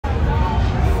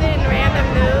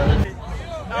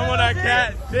on that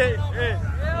cat.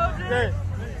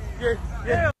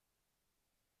 Yeah.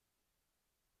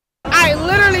 I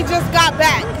literally just got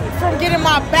back from getting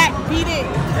my back beat in.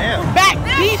 Damn. Back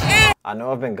beat in. I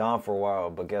know I've been gone for a while,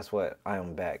 but guess what? I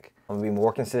am back. I'm gonna be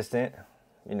more consistent,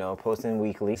 you know, posting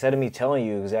weekly. Instead of me telling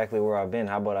you exactly where I've been,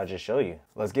 how about I just show you?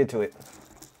 Let's get to it.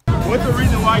 What's the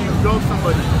reason why you ghost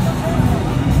somebody?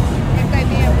 If they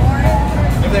being boring.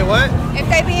 If they what? If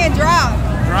they being dry.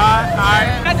 Dry,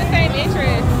 alright. Not the same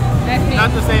interest. That's me.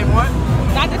 Not the same what?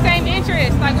 Not the same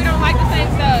interest. Like, we don't like the same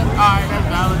stuff. Alright, that's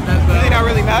valid. That's You valid. think that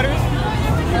really matters?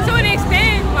 To an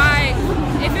extent, like,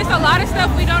 if it's a lot of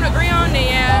stuff we don't agree on, then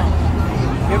yeah.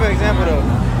 Give an example though.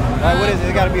 Like, what is it?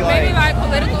 It gotta be like. Maybe like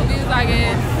political views, I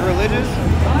guess. You're religious?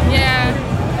 Yeah.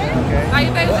 Okay. Like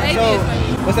if they was atheist,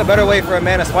 maybe. What's a better way for a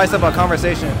man to spice up a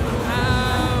conversation?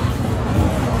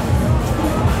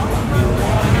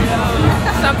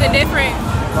 Something different.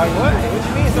 Like what? What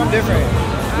you mean something different?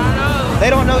 I don't know. They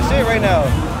don't know shit right now.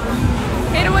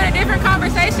 Hit her with a different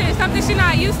conversation, something she's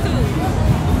not used to.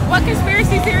 What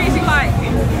conspiracy theories you like?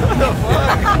 What the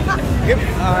fuck?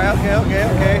 Alright,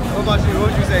 okay. What about you?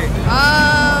 What would you say?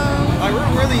 Like, what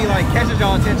really like catches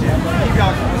y'all attention? Keep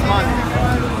y'all responding.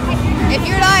 If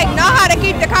you like know how to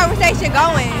keep the conversation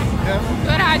going. Yeah.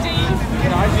 Good hygiene.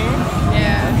 Good hygiene?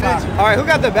 Yeah. Alright, who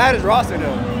got the baddest roster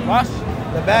though? Ross?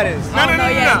 The baddest. No.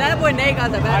 That boy Nate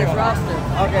got the baddest roster.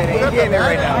 Okay, they getting it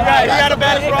right now. He got the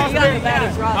baddest roster. He got the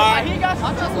baddest roster. Alright, he got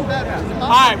some baddest.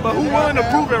 Alright, but who willing to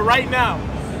prove it right now?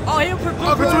 Oh, he'll prove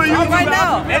Between you it right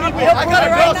now. He'll prove it right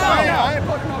now.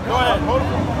 Go ahead, hold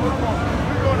on.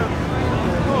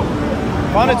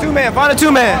 Find a two-man, find a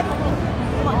two-man.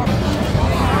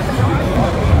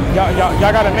 Y'all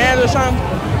got a man or something?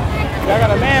 Y'all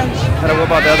got a man? Gotta whip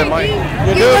out the other mic.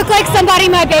 You look like somebody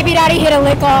my baby daddy hit a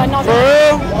lick on. For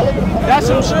real? That's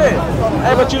some shit.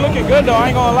 Hey, but you looking good though, I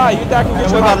ain't gonna lie. You think I can get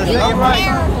What about the second mic?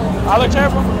 I look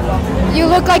terrible? You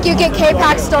look like you get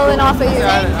K-Pack stolen off of you.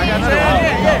 Yeah.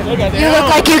 Look at that. You look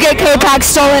like you get K-Pack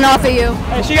stolen off of you.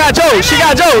 Hey, she got jokes. She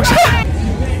got jokes.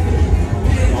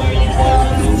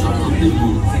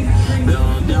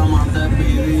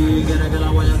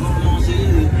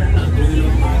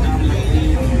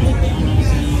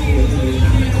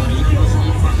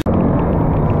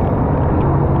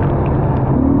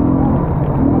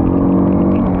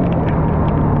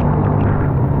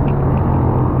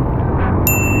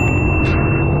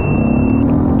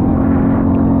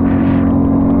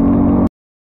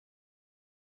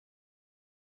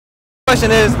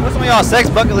 Question is, what's on y'all sex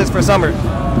bucket list for summer?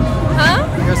 Huh?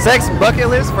 Your sex bucket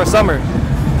list for summer?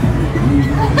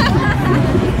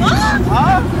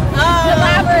 Huh?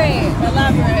 Elaborate.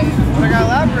 I gotta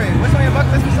elaborate. What's on your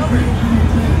bucket list for summer?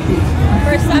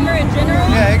 For summer in general?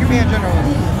 Yeah, it can be in general.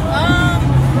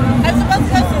 I'm supposed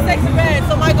to go to Sexy Band,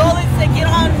 so my goal is to get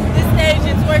on this stage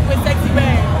and twerk with Sexy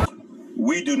Band.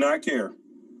 We do not care.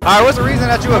 Alright, what's the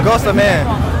reason that you would ghost a man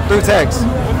through text?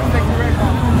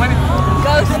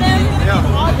 Ghost him? Yeah.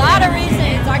 A lot of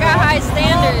reasons. I got high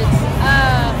standards.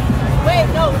 Wait,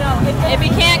 no. If he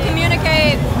can't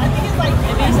communicate, I think it's like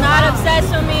if he's not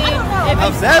obsessed with me, if he's,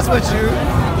 Obsessed with you?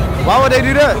 Why would they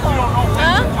do that?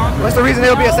 huh? What's the reason they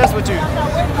would be obsessed with you?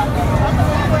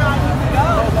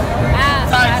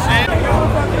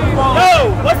 Yo,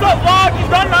 what's up, vlog? He's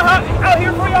running out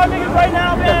here for y'all niggas right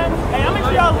now, man. Hey, I'm make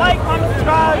sure y'all like, comment,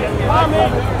 subscribe, comment.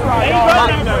 Hey, he's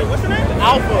running out. What's the name?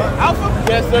 Alpha?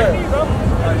 Yes, sir.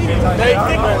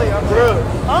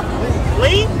 Huh?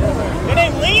 Lee? Your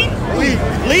name Lee?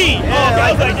 Lee. Oh, okay.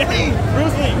 I was like, yeah.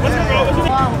 Bruce Lee. What's your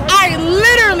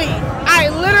name? I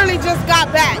literally just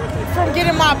got back from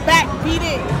getting my back beat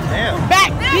in. Damn.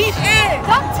 Back beat in.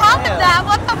 Don't tell him that.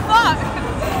 What the fuck?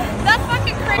 That's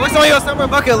fucking crazy. What's on your summer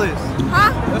bucket list?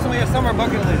 Huh? What's on your summer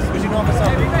bucket list? What you doing for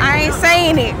summer? I ain't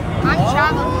saying it. I'm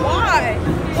traveling. Why?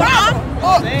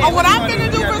 What I'm gonna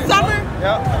do for summer,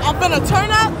 Yeah. I'm gonna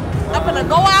turn up, I'm gonna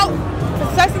go out, for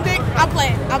sex and dick, I'm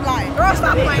playing. I'm lying. Girl,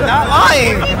 stop playing. Not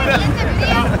lying.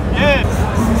 Yeah.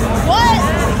 What?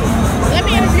 Let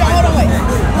me interview you. Hold on, wait.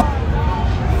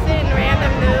 Send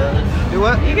random news. Do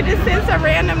what? You could just send some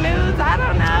random news. I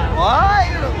don't know. Why?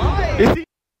 You're lying.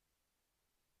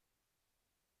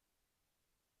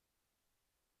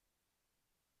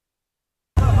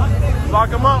 Lock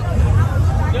him up.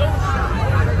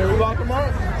 Can we lock him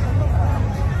up?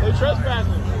 They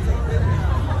trespassing.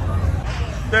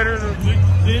 That is a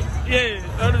shit. Yeah.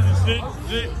 That is a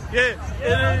shit. Yeah.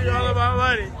 It is all about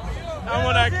money. I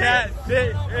want that cat.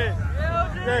 Yeah.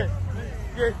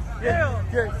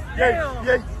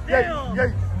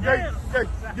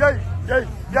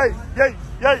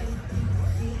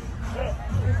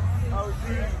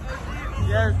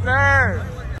 Yes, sir.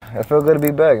 It feel good to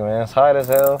be back, man. It's hot as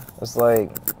hell. It's like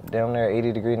down there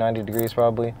 80 degrees, 90 degrees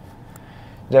probably.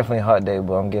 Definitely a hot day,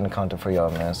 but I'm getting content for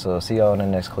y'all, man. So see y'all in the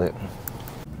next clip.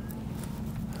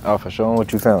 Alpha, show them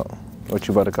what you found. What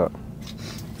you about to cop.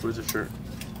 Where's the shirt?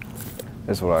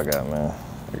 This is what I got, man.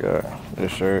 I got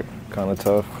this shirt, kind of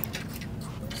tough.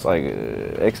 It's like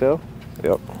XL.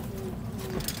 Yep.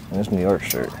 And this New York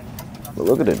shirt. But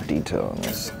look at the detail on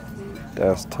this.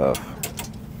 That's tough.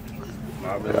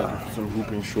 Yeah. Some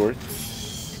hooping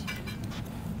shorts.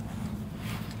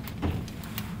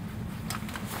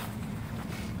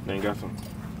 Then got some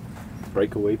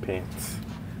breakaway pants.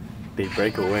 They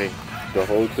break away. The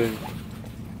whole thing.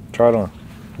 Try it on.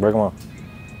 Break them off.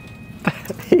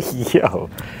 Yo,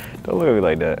 don't look at me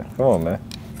like that. Come on, man.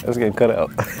 Let's get cut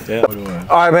out. Yeah.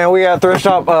 All right, man. We got thrift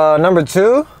shop number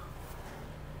 2.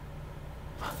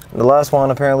 The last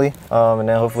one, apparently. And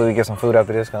then hopefully we get some food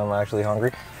after this because I'm actually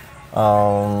hungry.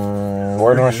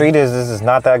 Word on the street is this is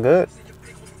not that good.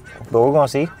 But we're going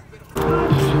to see.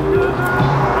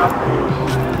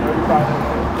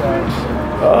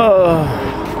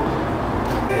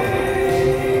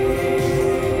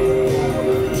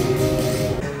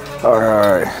 All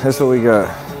right. This is what we got.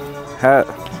 Hat.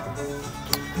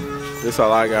 This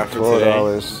all I got for today.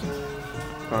 $12.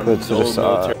 Put to the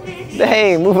side.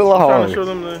 Dang, move along. I'm trying to show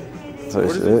them the So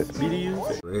what is it?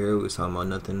 BDUs? We're here. We're talking about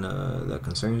nothing that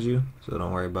concerns you, so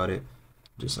don't worry about it.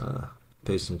 Just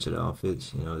pay attention to the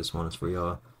outfits. You know, this one is for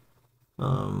y'all.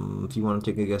 If you want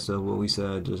to take a guess of what we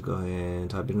said, just go ahead and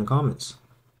type it in the comments.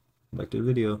 Back to the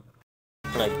video.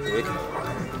 Like dick.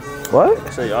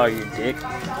 What? Say, oh, you dick.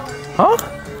 Huh?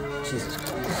 Jesus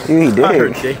Christ. You eat dick. I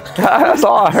heard dick. That's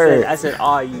all I heard. I said,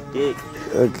 oh, you dick.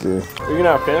 Okay. You're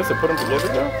gonna have pants to put them together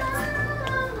though?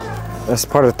 That's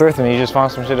part of thrifting. You just find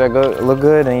some shit that look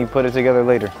good and you put it together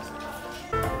later.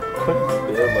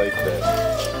 They're like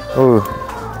that. Ooh. You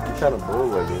kind of bull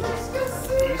like this.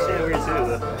 You stand weird too,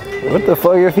 though. What the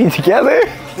fuck? Your feet together?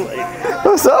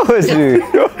 What's up with you?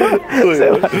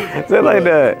 say like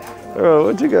that. Bro,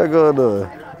 what you got going on?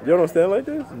 You don't stand like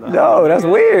this? No, that's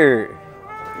weird.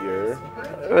 Yeah.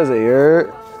 Was it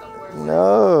your?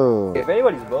 No. If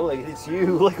anybody's bow legged, it's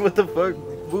you. Like, what the fuck?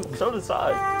 Show the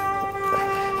side.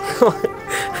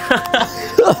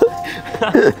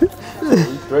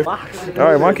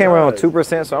 Alright, my camera on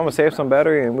 2%, so I'm gonna save some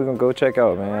battery and we're gonna go check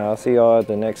out, man. I'll see y'all at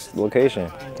the next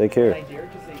location. Take care.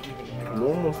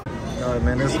 Alright,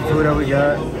 man, there's some food that we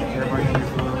got. Everybody get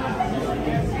food.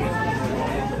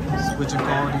 Switching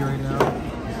quality right now.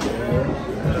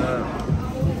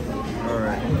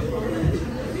 Alright.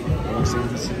 Let's see what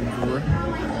this is for.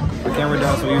 My camera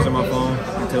died, so I'm using my phone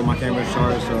until my camera's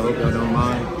charged, so I hope y'all don't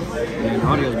mind. And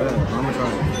audio's bad, but I'm gonna try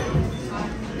it.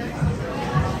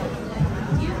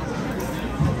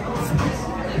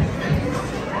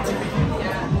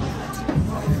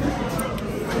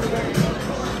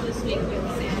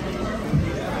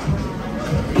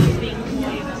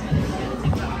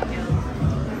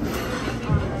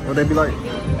 What they be like?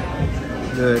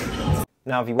 Good.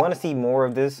 Now, if you want to see more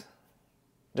of this,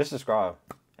 just subscribe.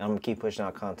 And I'm gonna keep pushing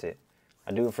out content.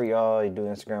 I do it for y'all. I do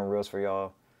Instagram Reels for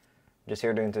y'all. Just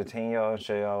here to entertain y'all and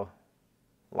show y'all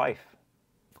life.